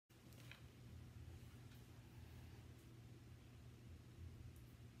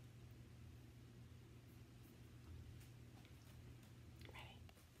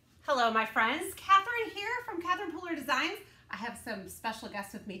Hello, my friends. Catherine here from Catherine Pooler Designs. I have some special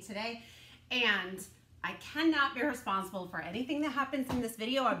guests with me today, and I cannot be responsible for anything that happens in this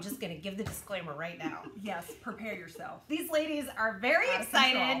video. I'm just going to give the disclaimer right now. Yes, prepare yourself. These ladies are very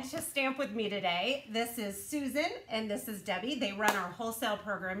excited to stamp with me today. This is Susan and this is Debbie. They run our wholesale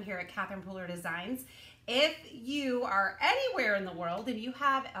program here at Catherine Pooler Designs. If you are anywhere in the world and you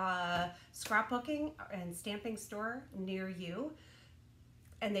have a scrapbooking and stamping store near you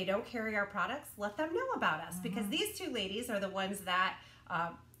and they don't carry our products, let them know about us, because these two ladies are the ones that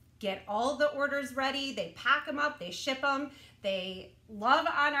get all the orders ready, they pack them up, they ship them, they love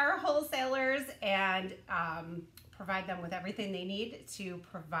on our wholesalers and provide them with everything they need to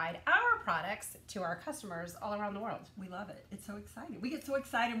provide our products to our customers all around the world. We love it. It's so exciting. We get so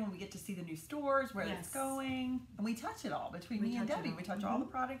excited when we get to see the new stores, where it's going, and we touch it all between me and Debbie. We touch all the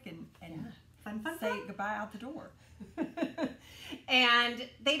product and say goodbye out the door. And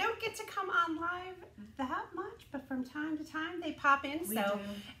they don't get to come on live that much, but from time to time they pop in. So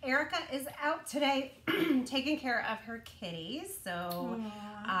Erica is out today taking care of her kitties, so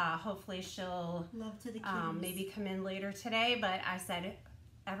hopefully she'll maybe come in later today. But I said,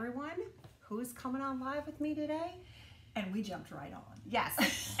 everyone who's coming on live with me today? And we jumped right on.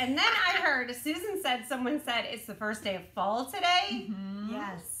 Yes. And then I heard someone said it's the first day of fall today.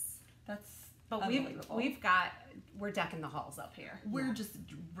 Yes. That's But we're decking the halls up here. We're just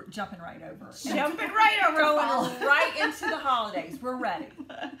jumping right over. Jumping right over Going right into the holidays. We're ready.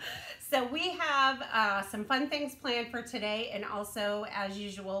 So we have some fun things planned for today, and also, as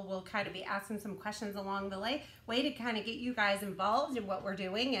usual, we'll kind of be asking some questions along the way to kind of get you guys involved in what we're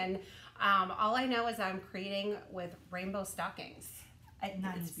doing. And all I know is I'm creating with Rainbow Stockings.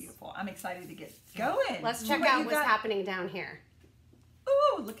 It's beautiful. I'm excited to get going. Let's check out what's happening down here.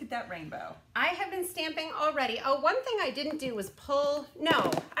 Ooh, look at that rainbow. I have been stamping already. Oh, one thing I didn't do was pull.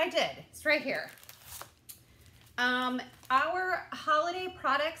 No, I did. It's right here. Our holiday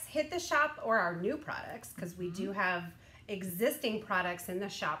products hit the shop, or our new products, because we do have existing products in the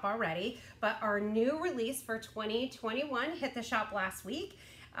shop already, but our new release for 2021 hit the shop last week.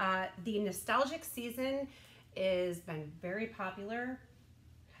 The nostalgic season has been very popular.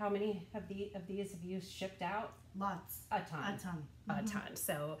 How many of these have you shipped out? Lots. A ton.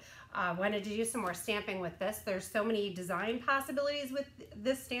 So I wanted to do some more stamping with this. There's so many design possibilities with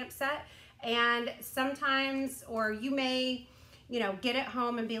this stamp set, and sometimes, or you may, get at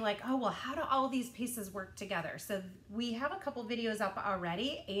home and be like, oh, well, how do all these pieces work together? So we have a couple videos up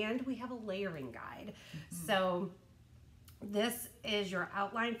already, and we have a layering guide. So this is your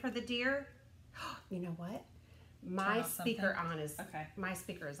outline for the deer. You know what? My speaker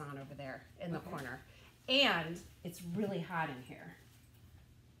is on over there in the corner. And it's really hot in here.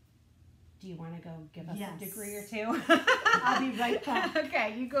 Do you want to go give us a degree or two? I'll be right back.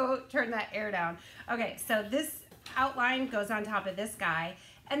 Okay, you go turn that air down. Okay, so this outline goes on top of this guy.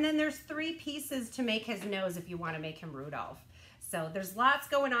 And then there's 3 pieces to make his nose if you want to make him Rudolph. So there's lots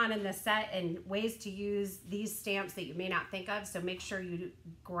going on in this set and ways to use these stamps that you may not think of. So make sure you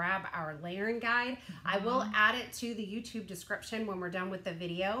grab our layering guide. I will add it to the YouTube description when we're done with the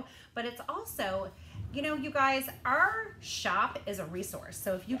video. But it's also, you guys, our shop is a resource.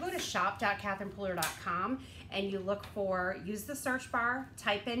 So if you go to shop.catherinepooler.com and you look for, use the search bar,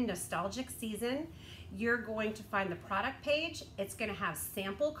 type in nostalgic season, you're going to find the product page. It's going to have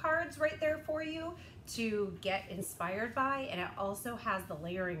sample cards right there for you to get inspired by, and it also has the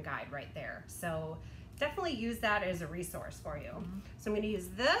layering guide right there. So definitely use that as a resource for you. So I'm going to use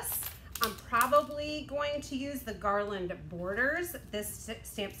this. I'm probably going to use the Garland borders. This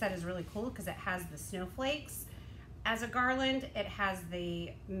stamp set is really cool because it has the snowflakes as a garland. It has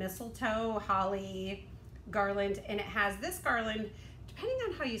the mistletoe, holly garland, and it has this garland. Depending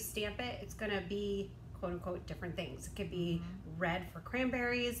on how you stamp it, it's going to be quote unquote different things. It could be red for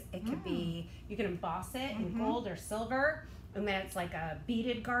cranberries. It could be, you can emboss it in gold or silver, and then it's like a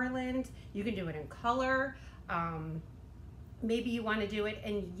beaded garland. You can do it in color. Maybe you want to do it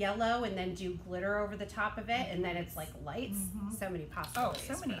in yellow and then do glitter over the top of it, and then it's like lights. So many possibilities.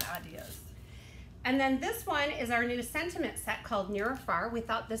 Oh, so many ideas. And then this one is our new sentiment set called Near or Far. We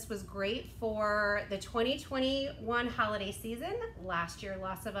thought this was great for the 2021 holiday season. Last year,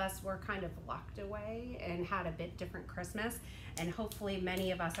 lots of us were kind of locked away and had a bit different Christmas. And hopefully many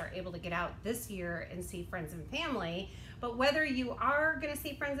of us are able to get out this year and see friends and family. But whether you are going to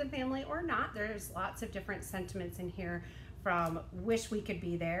see friends and family or not, there's lots of different sentiments in here, from wish we could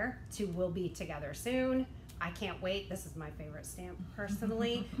be there to we'll be together soon. I can't wait. This is my favorite stamp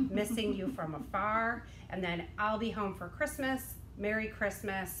personally. Missing you from afar. And then I'll be home for Christmas. Merry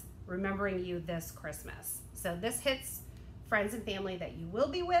Christmas. Remembering you this Christmas. So this hits friends and family that you will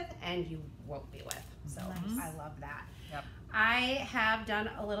be with and you won't be with. So I love that. Yep. I have done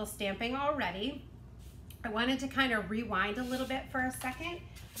a little stamping already. I wanted to kind of rewind a little bit for a second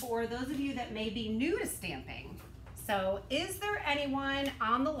for those of you that may be new to stamping. So is there anyone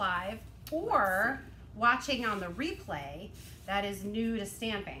on the live or watching on the replay that is new to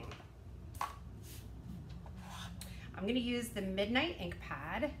stamping? I'm going to use the Midnight ink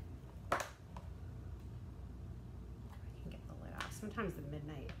pad. I can get the lid off. Sometimes the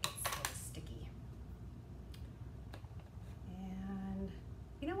Midnight gets a little sticky. And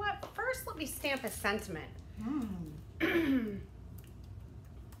you know what? First, let me stamp a sentiment.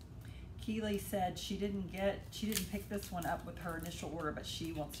 Keely said she didn't pick this one up with her initial order, but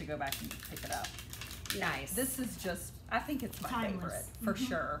she wants to go back and pick it up. Nice. This is just, I think it's my Timeless. favorite for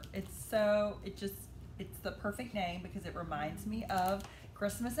sure. It's the perfect name because it reminds me of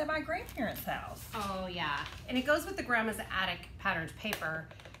Christmas at my grandparents' house. Oh yeah, and it goes with the Grandma's Attic patterned paper,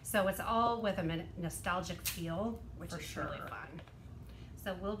 so it's all with a nostalgic feel, which is really fun.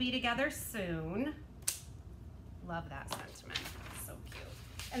 So we'll be together soon. Love that sentiment. So cute.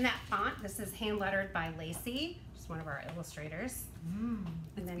 And that font, this is hand lettered by Lacey, just one of our illustrators.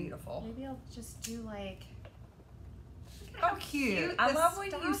 It's beautiful. Maybe I'll just do like. Oh, cute. I love when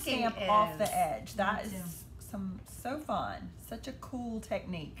you stamp off the edge. That is so fun. Such a cool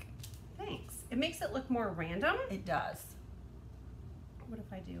technique. Thanks. It makes it look more random. It does. What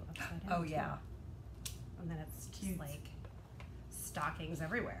if I do upside down? Oh, yeah. And then it's just like stockings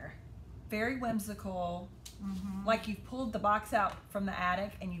everywhere. Very whimsical. Like you've pulled the box out from the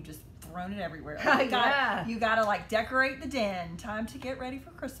attic and you've just thrown it everywhere. Like you gotta like decorate the den. Time to get ready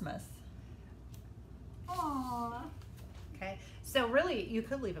for Christmas. Aww. Okay, so really you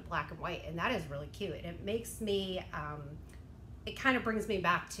could leave it black and white, and that is really cute. And it makes me, it kind of brings me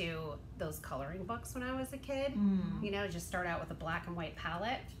back to those coloring books when I was a kid. You know, just start out with a black and white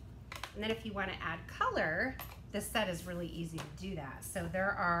palette. And then if you want to add color, this set is really easy to do that. So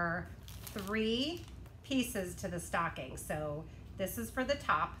there are 3 pieces to the stocking. So this is for the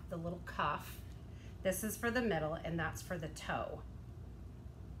top, the little cuff. This is for the middle, and that's for the toe.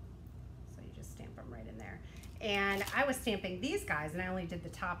 So you just stamp them right in there. And I was stamping these guys, and I only did the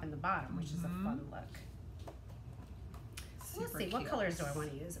top and the bottom, which is a fun look. So let's see, what colors do I want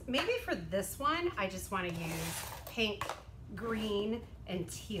to use? Maybe for this one, I just want to use pink, green, and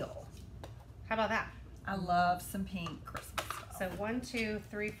teal. How about that? I love some pink Christmas stuff. So 1, 2,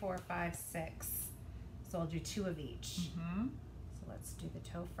 3, 4, 5, 6. So I'll do 2 of each. So let's do the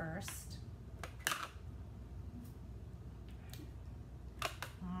toe first.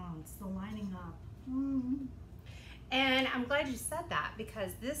 Oh, it's the lining up. And I'm glad you said that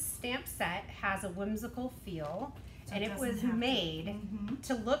because this stamp set has a whimsical feel, so and it was made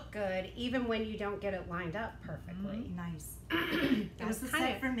to look good even when you don't get it lined up perfectly. Nice. It was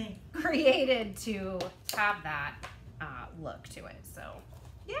kind of for me. created to have that look to it. So,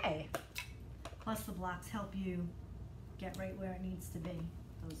 yay! Plus the blocks help you get right where it needs to be.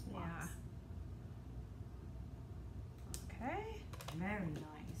 Those blocks. Yeah. Okay. Very nice.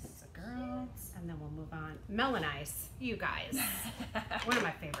 Girls, and then we'll move on. Melon Ice, you guys. One of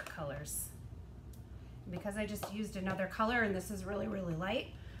my favorite colors. Because I just used another color and this is really, really light.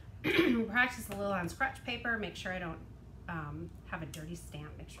 Practice a little on scratch paper. Make sure I don't have a dirty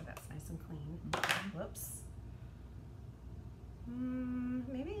stamp. Make sure that's nice and clean. Whoops.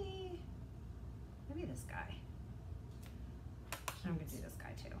 Maybe this guy. I'm gonna do this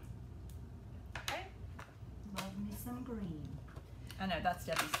guy too. Okay. Love me some green. I know, that's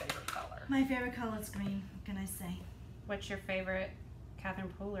Debbie's favorite color. My favorite color is green. What can I say? What's your favorite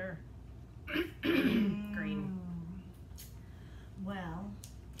Catherine Pooler green? Well,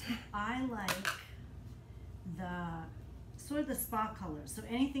 I like the sort of the spa colors. So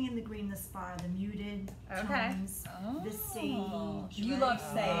anything in the green, the spa, the muted tones, the sage. You right? love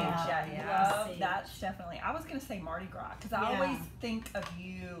sage, yeah. You love sage. that's definitely. I was gonna say Mardi Gras because I always think of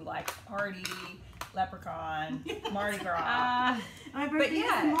you like party, leprechaun, Mardi Gras. My birthday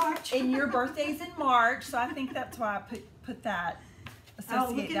is in March. And your birthday's in March, so I think that's why I put that.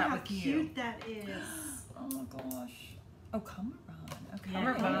 Associate that with you. Oh, look at how cute that is. Oh my gosh. Oh, cummerbund. Okay.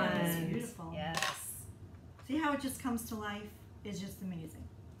 Cummerbund. It's beautiful. Yes. See how it just comes to life? It's just amazing.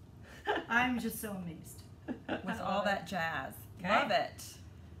 I'm just so amazed. With all that jazz. Okay. Love it.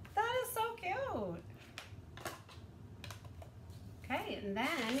 That is so cute. Okay, and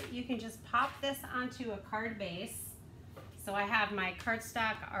then you can just pop this onto a card base. So I have my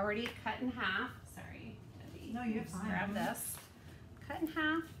cardstock already cut in half. Sorry, Debbie. No, you're Just fine. grab this. Cut in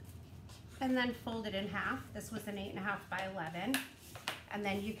half and then fold it in half. This was an 8.5 by 11. And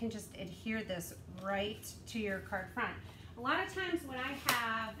then you can just adhere this right to your card front. A lot of times when I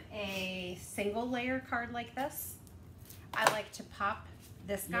have a single layer card like this, I like to pop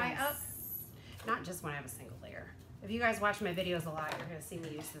this guy up. Not just when I have a single layer. If you guys watch my videos a lot, you're gonna see me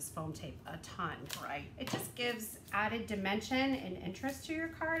use this foam tape a ton. Right. It just gives added dimension and interest to your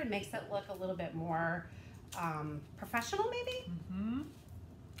card. It makes it look a little bit more professional maybe. Mm-hmm.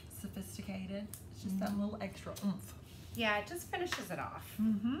 Sophisticated. It's just that little extra oomph. Yeah, it just finishes it off.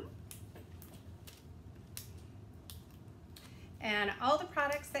 Mm-hmm. And all the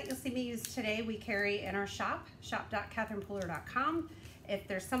products that you'll see me use today, we carry in our shop, shop.catherinepooler.com. If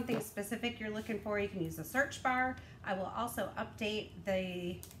there's something specific you're looking for, you can use the search bar. I will also update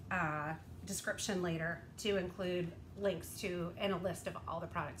the description later to include links to and a list of all the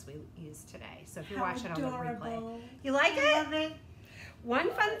products we use today. So if you're watching on the replay, you like it? Love it. One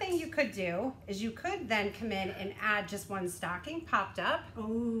fun thing you could do is you could then come in and add just one stocking popped up.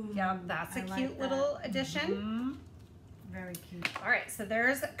 Oh, Yeah, that's a cute little addition. Mm-hmm. very cute. All right, so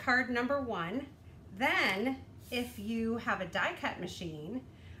there's card number 1. Then if you have a die cut machine,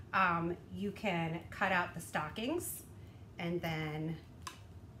 you can cut out the stockings and then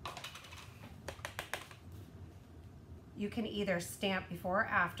you can either stamp before or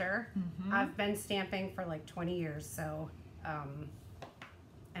after. Mm-hmm. I've been stamping for like 20 years, so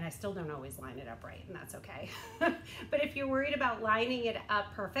and I still don't always line it up right, and that's okay. But if you're worried about lining it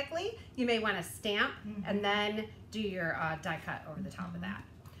up perfectly, you may want to stamp and then do your die cut over the top of that.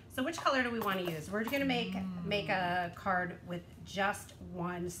 So which color do we want to use? We're going to make a card with just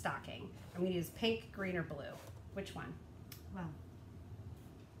one stocking. I'm going to use pink, green, or blue. Which one? Well,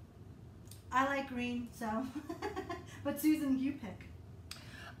 I like green, so. But Susan, you pick.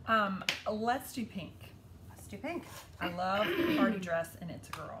 Let's do pink. Let's do pink. I love party dress and it's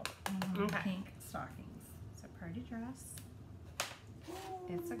a girl. Okay. Pink stockings. So party dress.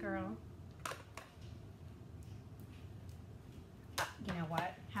 It's a girl. You know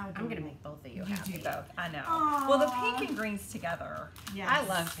what? I'm gonna make both of you happy. You do both. I know. Aww. Well, the pink and greens together. Yes. I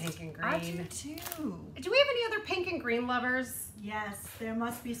love pink and green. I do too. Do we have any other pink and green lovers? Yes, there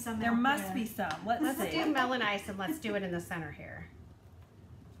must be some. There out must there. be some. Let's Let's see. do melon ice and let's do it in the center here.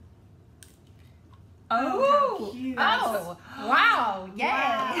 Oh, how cute. Oh, wow. Yay.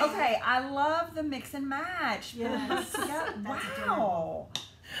 Wow. Okay, I love the mix and match. Yes. Yeah, That's wow.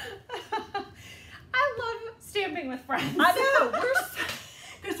 I love stamping with friends. I know.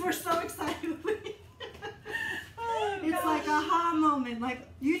 Because we're so excited. Oh, It's gosh. like a aha moment. Like,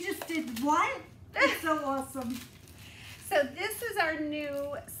 you just did what? It's so awesome. So this is our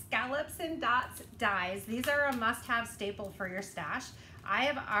new Scallops and Dots dies. These are a must-have staple for your stash. I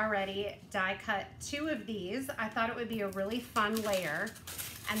have already die cut 2 of these. I thought it would be a really fun layer.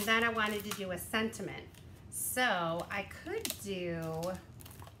 And then I wanted to do a sentiment. So I could do,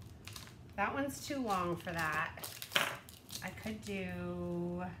 that one's too long for that. I could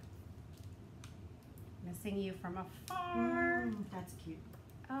do Missing You from Afar. That's cute.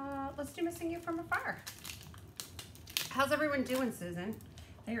 Let's do Missing You from Afar. How's everyone doing, Susan?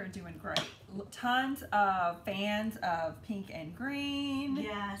 They are doing great. Tons of fans of pink and green.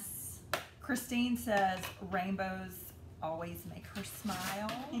 Yes. Christine says rainbows always make her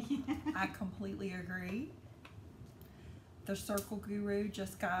smile. I completely agree. The Circle Guru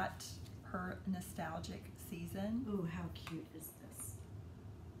just got her nostalgic season. Ooh, how cute is this?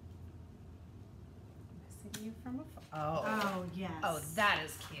 Missing You from Afar. Oh, yes. Oh, that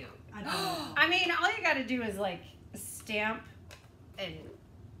is cute. I don't know. I mean, all you got to do is like stamp and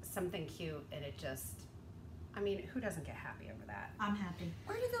something cute, and it just, I mean, who doesn't get happy over that? I'm happy.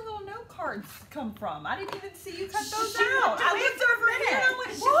 Where did the little note cards come from? I didn't even see you cut those She out. looked away for a minute. I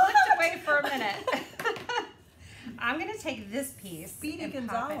went, She what? looked away for a minute. I'm gonna take this piece Speedy and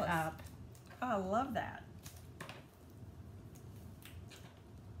Gonzalez. pop it up. Oh, I love that.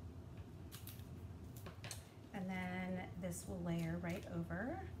 And then this will layer right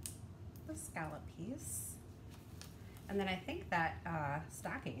over the scallop piece. And then I think that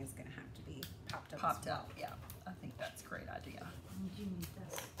stocking is gonna have to be popped up. Popped up, yeah. I think that's a great idea. You need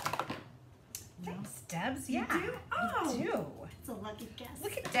this. Thanks, Debs. You Yeah, do? I Oh. do. It's a lucky guess.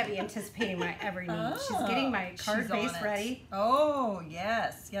 Look at Debbie anticipating my every need. She's getting my card She's on base it. ready. Oh,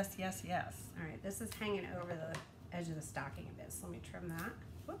 yes, yes, yes, yes. All right, this is hanging over the edge of the stocking a bit, so let me trim that.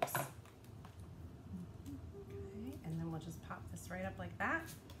 Whoops. Okay, and then we'll just pop this right up like that.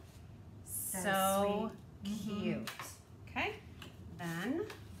 That is So sweet. cute. Okay, then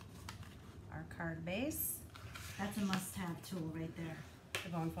our card base, That's a must-have tool right there. the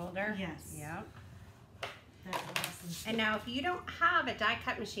bone folder. Yes. Yep. That's awesome. And now if you don't have a die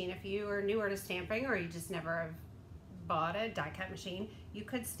cut machine, if you are newer to stamping or you just never have bought a die cut machine, you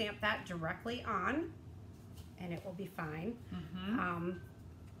could stamp that directly on and it will be fine.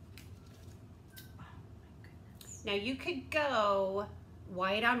 Now you could go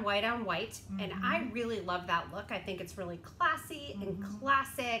white on white on white, and I really love that look. I think it's really classy and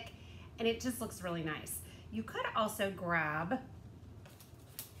classic, and it just looks really nice. You could also grab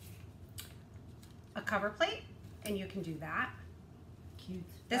a cover plate, and you can do that. Cute.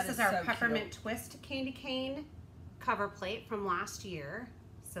 This is our Peppermint Twist candy cane cover plate from last year,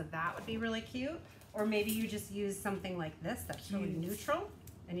 so that would be really cute. Or maybe you just use something like this that's really neutral,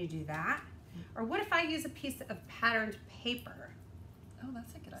 and you do that. Or what if I use a piece of patterned paper? Oh,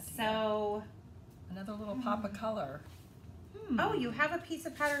 that's a good idea. So another little pop of color. Oh, you have a piece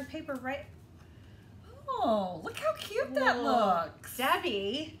of patterned paper, right? Oh, look how cute that looks.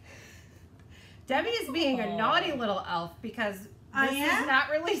 Debbie is being a naughty little elf because this is not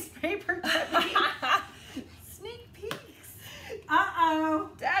released paper, Debbie. Sneak peeks. Uh-oh.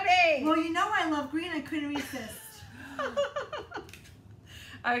 Debbie! Well, you know I love green. I couldn't resist.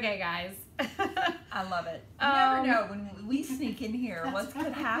 Okay, guys. I love it. You never know when we sneak in here what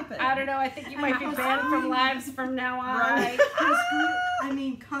could happen. I don't know. I think you might be banned from lives from now on. Right. I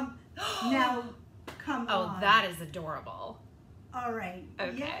mean, come on. Oh, that is adorable. All right.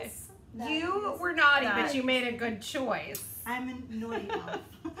 Okay. Yes, you were naughty, but you made a good choice. I'm a naughty elf.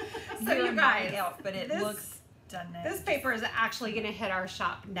 So you guys, but it looks done. This paper is actually going to hit our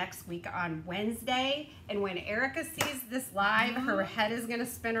shop next week on Wednesday, and when Erica sees this live, her head is going to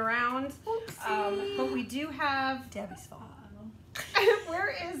spin around. But we do have Debbie's fault.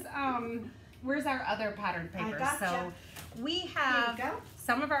 Where's our other patterned paper? Gotcha. So we have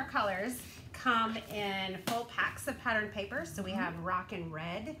some of our colors come in full packs of patterned paper. So we have Rockin'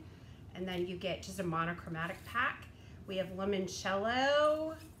 Red, and then you get just a monochromatic pack. We have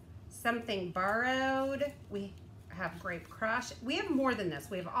Limoncello, Something Borrowed. We have Grape Crush. We have more than this.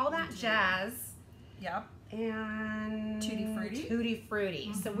 We have All That Jazz. Yep. And Tutti Frutti. Tutti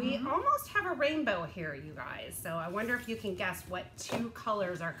Frutti. So we almost have a rainbow here, you guys. So I wonder if you can guess what two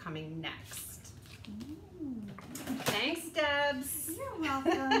colors are coming next. Thanks, Debs. You're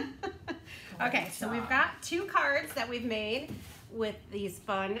welcome. Okay, so we've got two cards that we've made with these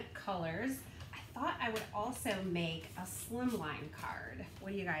fun colors. I thought I would also make a slimline card.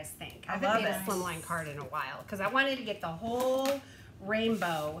 What do you guys think? I haven't made a slimline card in a while because I wanted to get the whole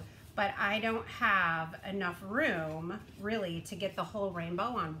rainbow, but I don't have enough room really to get the whole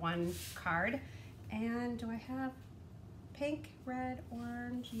rainbow on one card. And do I have pink, red,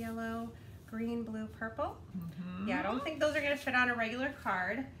 orange, yellow, green, blue, purple? Yeah, I don't think those are going to fit on a regular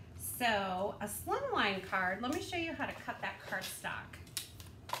card. So a slimline card, let me show you how to cut that cardstock.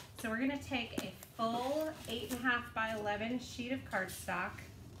 So we're going to take a full 8.5 by 11 sheet of cardstock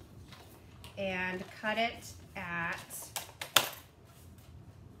and cut it at,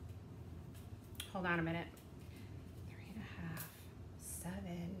 hold on a minute, 3.5,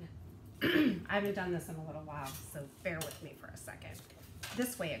 7. I haven't done this in a little while, so bear with me for a second.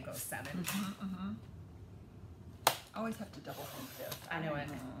 This way it goes 7. Always have to double think this. I know it.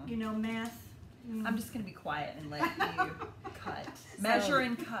 You know math. I'm just going to be quiet and let you cut. Measure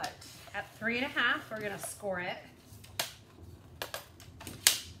and cut. At 3.5, we're going to score it.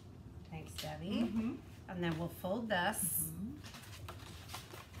 Thanks, Debbie. And then we'll fold this.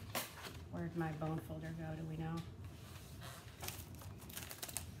 Where'd my bone folder go? Do we know?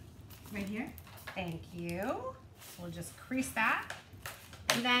 Right here. Thank you. We'll just crease that.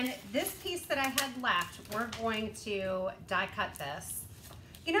 And then this piece that I had left, we're going to die cut this.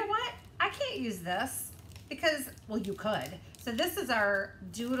 You know what? I can't use this because, well, you could. So this is our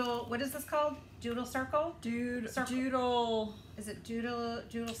doodle, what is this called? Doodle circle? Doodle. Is it doodle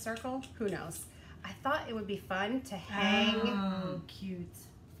circle? Who knows? I thought it would be fun to hang. Oh, cute.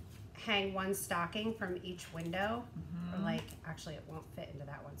 Hang one stocking from each window. Or like, actually it won't fit into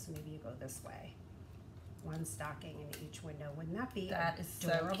that one, so maybe you go this way. One stocking in each window. Wouldn't that be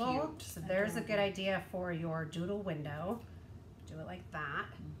adorable? So cute. So there's a good idea for your doodle window. Do it like that.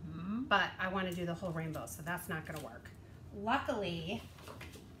 But I want to do the whole rainbow, so that's not going to work. Luckily,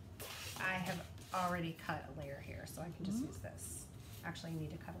 I have already cut a layer here, so I can just use this. Actually, I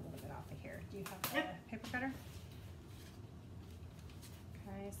need to cut a little bit off of here. Do you have a paper cutter?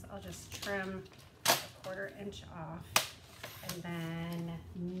 Okay, so I'll just trim a 1/4 inch off, and then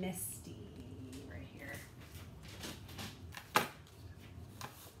Misty right here.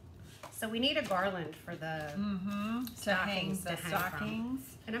 So we need a garland for the stockings to hang from.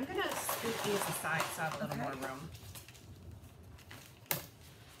 And I'm gonna scoop these aside so I have a little more room.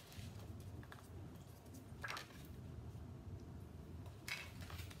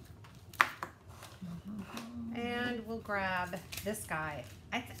 And we'll grab this guy.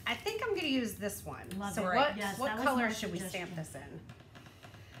 I think I'm going to use this one. Love so it. what, Yes, what that was color my should we suggestion. stamp this in?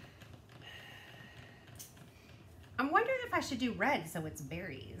 I'm wondering if I should do red so it's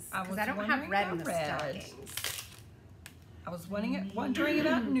berries. Because I don't have red in the stockings. I was wondering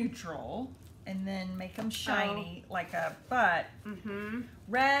about neutral and then make them shiny like a, but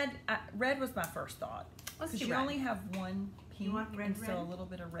red was my first thought. Let's do Because you red. only have one pink, You want red, and so red? a little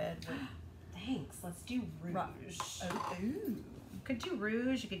bit of red would. Thanks. Let's do rouge. Oh, ooh. Could do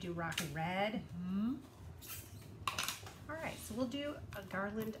rouge. You could do rock and red. All right, so we'll do a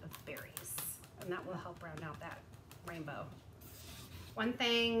garland of berries, and that will help round out that rainbow. One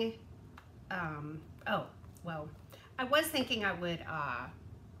thing, oh, well, I was thinking I would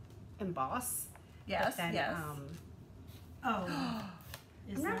emboss. Yes, but then, yes. Oh.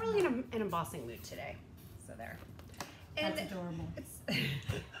 I'm not really in an embossing mood today, so there. And That's adorable. it's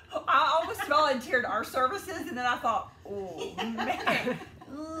I almost volunteered our services, and then I thought, oh man.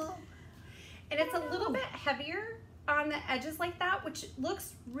 and it's a little bit heavier on the edges like that, which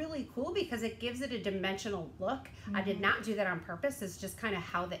looks really cool because it gives it a dimensional look. I did not do that on purpose. It's just kind of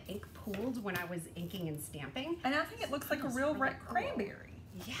how the ink pooled when I was inking and stamping. And I think it looks like a real red cool. cranberry.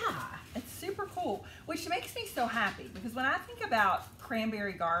 Yeah. It's super cool, which makes me so happy because when I think about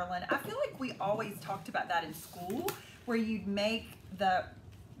cranberry garland, I feel like we always talked about that in school, where you'd make the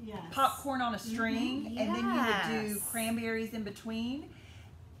popcorn on a string and then you would do cranberries in between.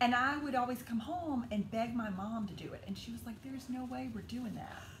 And I would always come home and beg my mom to do it. And she was like, there's no way we're doing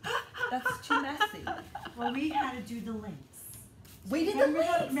that. That's too messy. Well, we had to do the links. We did the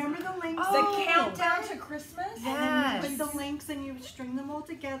links. Remember the links? The countdown to Christmas? And then you put the links and you string them all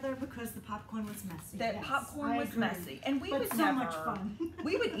together because the popcorn was messy. That popcorn I was agree. messy. And we But would so never, much fun.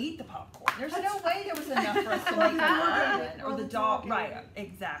 we would eat the popcorn. There's no way there was enough for us to Or make the a dog garland ate it, or or the the dog. dog Right, ate it.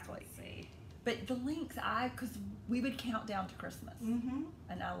 exactly. See. But the links, because we would count down to Christmas.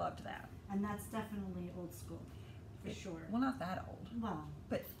 And I loved that. And that's definitely old school, for sure. Well, not that old, Well,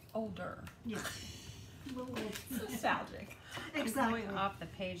 but older. yeah. A little old. Nostalgic. Exactly. Going off the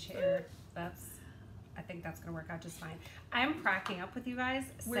page here. I think that's gonna work out just fine. I'm cracking up with you guys.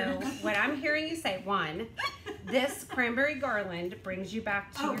 So what I'm hearing you say, one, this cranberry garland brings you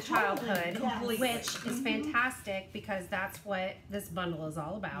back to your childhood, Completely. which is fantastic because that's what this bundle is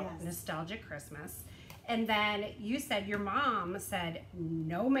all about, Yes. nostalgic Christmas. And then you said your mom said,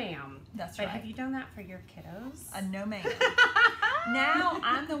 no ma'am. That's but right. have you done that for your kiddos? No ma'am. Now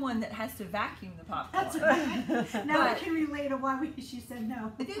I'm the one that has to vacuum the popcorn. That's right. Now I But- can relate to why she said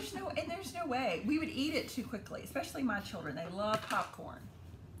no. There's no way. We would eat it too quickly, especially my children. They love popcorn.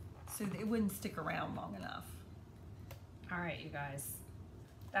 So it wouldn't stick around long enough. All right, you guys.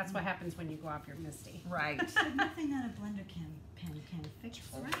 That's what happens when you go off your Misty. Right. There's nothing that a blender pen can fix,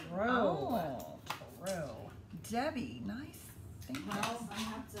 right? Oh. True. Debbie, nice. Thank you. Well, I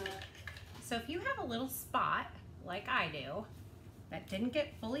have to. So if you have a little spot, like I do, that didn't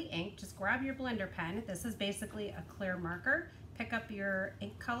get fully inked, just grab your blender pen. This is basically a clear marker. Pick up your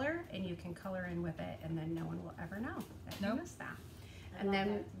ink color and you can color in with it, and then no one will ever know that you missed that. And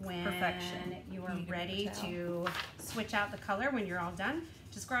then when Perfection. you are You need a ready paper towel. to switch out the color, when you're all done,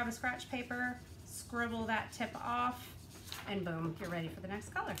 just grab a scratch paper, scribble that tip off, and boom, you're ready for the next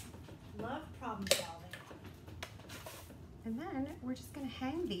color. Love problem solving. And then we're just gonna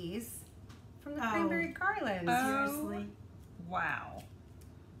hang these from the Oh. cranberry garland. Seriously. Wow.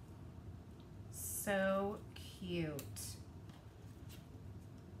 So cute.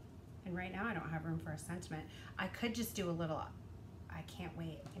 And right now I don't have room for a sentiment. I could just do a little, I can't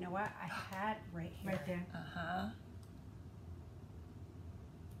wait. You know what? I had right here. Right there. Uh-huh.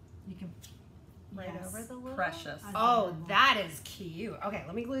 You can. Right Yes. over the little. Precious. Oh, that is cute. Okay,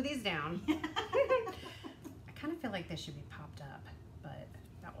 let me glue these down. I kind of feel like they should be popped up, but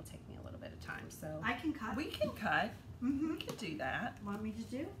that will take me a little bit of time. So I can cut. We can cut. Mm-hmm. We can do that. Want me to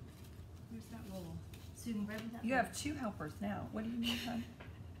do? Where's that roll? So you can grab that. You roll. have 2 helpers now. What do you need, hon?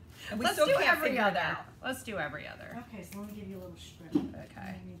 And we let's still do can't every figure it other. out. Let's do every other. Okay, so let me give you a little strip. Okay.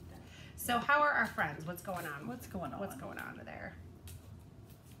 Underneath that. So how are our friends? What's going on? What's going on? What's going on there?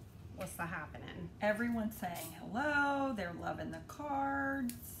 What's the happening? Everyone's saying hello. They're loving the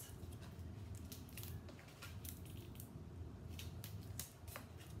cards.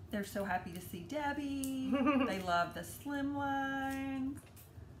 They're so happy to see Debbie. They love the Slimline.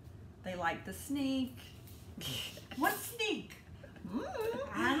 They like the sneak. What sneak? Mm.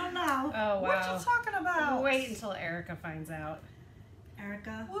 I don't know. Oh What wow. you talking about? Wait until Erica finds out.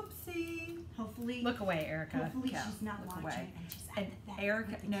 Erica, Whoopsie. hopefully. Look away, Erica. Hopefully Yeah, she's not look watching away. and she's at And the back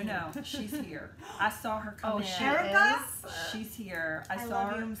Erica, with the no, camera. no, she's here. I saw her come Oh, in. she Erica? is? She's here. I I saw love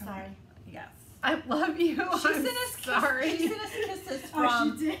her. you. I'm come sorry. in. Yes. I love you. She I'm sent us sorry. She sent us kisses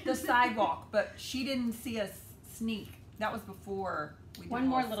from the sidewalk, but she didn't see us sneak. That was before we did One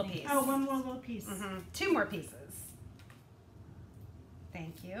more little sneak. piece. Oh, one more little piece. Two more pieces.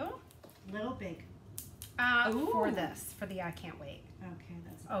 Thank you. Little, big. For this, for the I can't wait. Okay,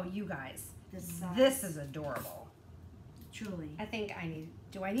 that's. Oh, you guys. This size. This is adorable. Truly. I think I need.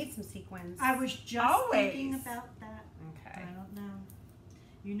 Do I need some sequins? I was just thinking about that. Okay. I don't know.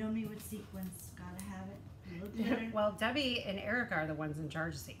 You know me with sequins. Gotta have it. You look better. Well, Debbie and Erica are the ones in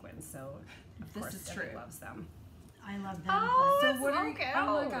charge of sequins, so of This course is Debbie true. loves them. I love them. Oh, but that's what so are you? cute.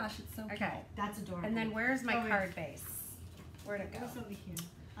 Oh my gosh, it's so cute. Okay. that's adorable. And then where's my Oh, card base? Where'd it go? What's over here?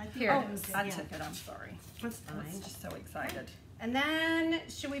 I think Here it it was is. it, I yeah. took it. I'm sorry. That's I was fine. just so excited. And then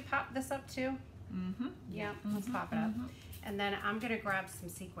should we pop this up too? Mm-hmm. Yeah, let's pop it up. And then I'm gonna grab some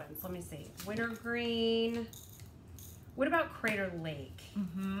sequins. Let me see. Wintergreen. What about Crater Lake?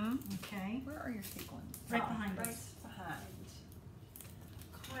 Mm-hmm. Okay. Where are your sequins? Right behind right us. behind.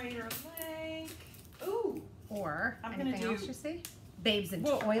 Crater Lake. Ooh. Or I'm gonna anything else do- you see? Babes in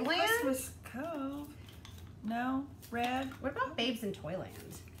Whoa, Toyland? Christmas Cove. No. Red. What about Babes in Toyland?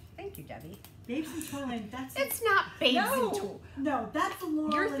 Thank you, Debbie. Babes in Toyland. That's It's not Babes in No. Toyland. no. That's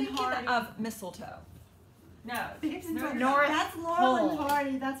Laurel You're and thinking Hardy. of mistletoe. No. Babes in No, Toyland. North That's Laurel and Pole.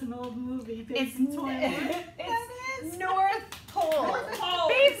 Hardy. That's an old movie. Babes It's in Toyland. it's North Pole. North Pole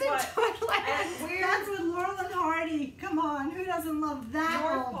Babes is in what- Toyland. And we're That's with Laurel and Hardy. Come on, who doesn't love that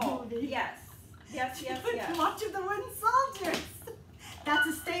North old Pole. movie? Yes. Yes, yes, With yes. Watch of the Wooden Soldiers. That's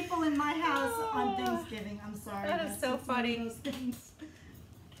a staple in my house on Oh. Thanksgiving. I'm sorry. That is that's so just one of funny. those things.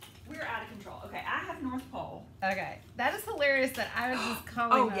 We're out of control. Okay, I have North Pole. Okay, that is hilarious that I was just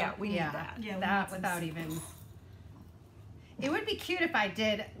calling Oh, them- yeah, we need that. Yeah, we that need some without even. It would be cute if I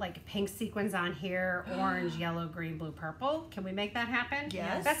did like pink sequins on here, orange, yellow, green, blue, purple. Can we make that happen?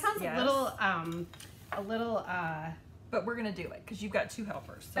 Yes, That sounds yes. a little. But we're gonna do it because you've got two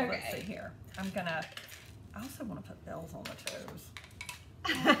helpers. So let's Okay. see here. I also want to put bells on the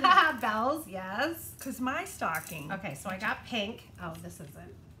toes. Bells, yes. Because my stocking. Okay, so I got pink. Oh, this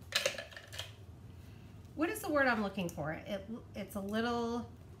isn't. What is the word I'm looking for? It's a little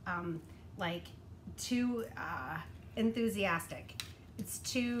like too enthusiastic. It's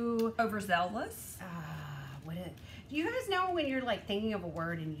too Overzealous. what is? Do you guys know when you're like thinking of a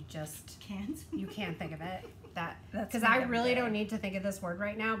word and you just Can't. you can't think of it? That That's because me I every really day. don't need to think of this word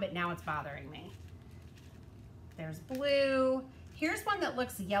right now, but now it's bothering me. There's blue. Here's one that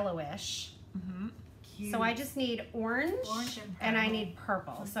looks yellowish. Mm-hmm. Cute. So I just need orange, Orange and and I purple. need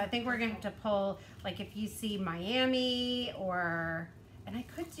purple. So I think we're gonna have to pull, like if you see Miami or, and I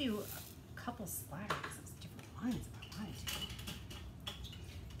could do a couple splatters of different ones if I wanted to.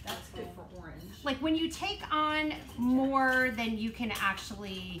 That's good for orange. Like when you take on more than you can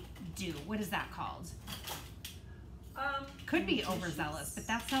actually do. What is that called? Could be Ambitious. overzealous, but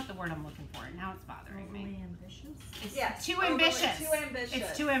that's not the word I'm looking for. Now it's bothering me. Overly ambitious. It's Yes, too overly- ambitious. too ambitious.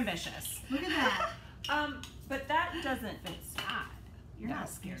 It's too ambitious. Look at that. But that doesn't. But it's not. You're No, not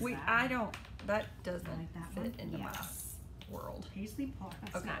scared of we. that. I don't. That doesn't Like that fit one? into Yes. my world. Paisley Park.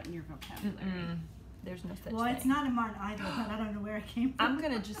 That's Okay. not in your vocabulary. There's no such Well, thing. it's not in mine either, but I don't know where it came from. I'm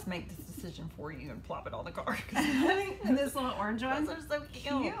gonna just make this decision for you and plop it on the card. And this little orange one? Those are so cute.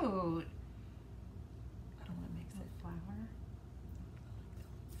 Cute. I don't want to mix it. Flower.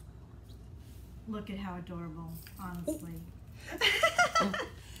 Look at how adorable, honestly.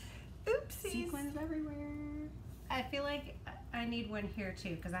 Oopsies. Sequins everywhere. I feel like I need one here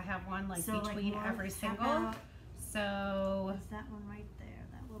too because I have one like So, like, between more- every how single. about- So What's that one right there?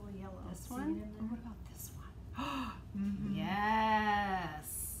 That little yellow. this See one. it in Or there? what about this one? Mhm.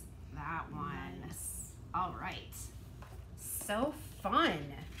 Yes, that one. Nice. All right. So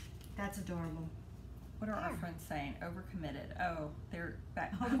fun. That's adorable. What are our friends saying? Overcommitted. Oh, they're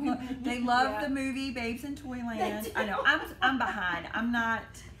back. Overcommitted. They love Yeah. the movie Babes in Toyland. They do. I know. I'm behind. I'm not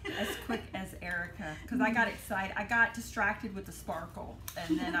as quick as Erica because I got excited. I got distracted with the sparkle,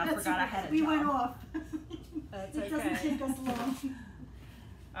 and then I That's forgot I okay. had a We job. went off. That's it doesn't okay. take us long.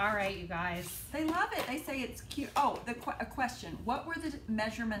 All right, you guys. They love it. They say it's cute. Oh, a question. What were the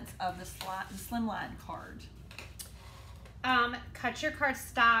measurements of the Slimline card? Cut your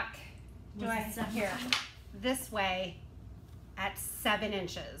cardstock. Was it 7? Here this way at 7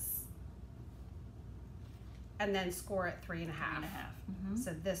 inches, and then score at 3.5. 3.5. Mm-hmm.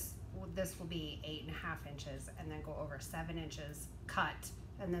 So this will be 8.5 inches, and then go over 7 inches, cut,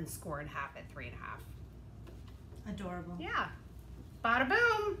 and then score in half at 3.5. Adorable. Yeah, bada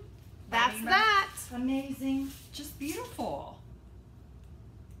boom. That's Bada that. Amazing. Just beautiful.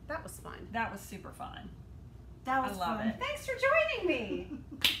 That was fun. That was super fun. That was I love fun. it. Thanks for joining me.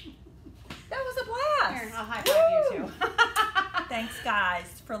 That was Yes. I'll high five you too. Thanks,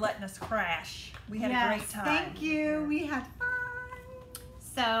 guys, for letting us crash. We had a great time. Thank you. We had fun.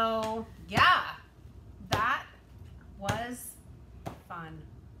 So, yeah, that was fun.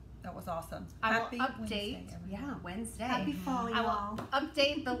 That was awesome. I Happy will update. Wednesday, Wednesday. Happy fall, I y'all. will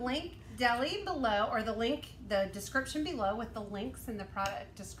update the link deli below, or the description below with the links and the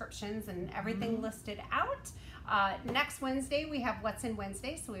product descriptions and everything listed out. Next Wednesday, we have What's in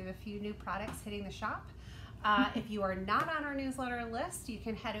Wednesday, so we have a few new products hitting the shop. If you are not on our newsletter list, you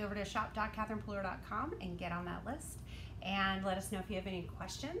can head over to shop.catherinepuller.com and get on that list. And let us know if you have any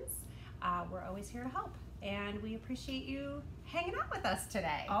questions. We're always here to help. And we appreciate you hanging out with us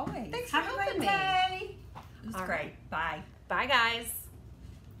today. Always. Thanks for Have a helping great me. day. It was All great. right. Bye. Bye, guys.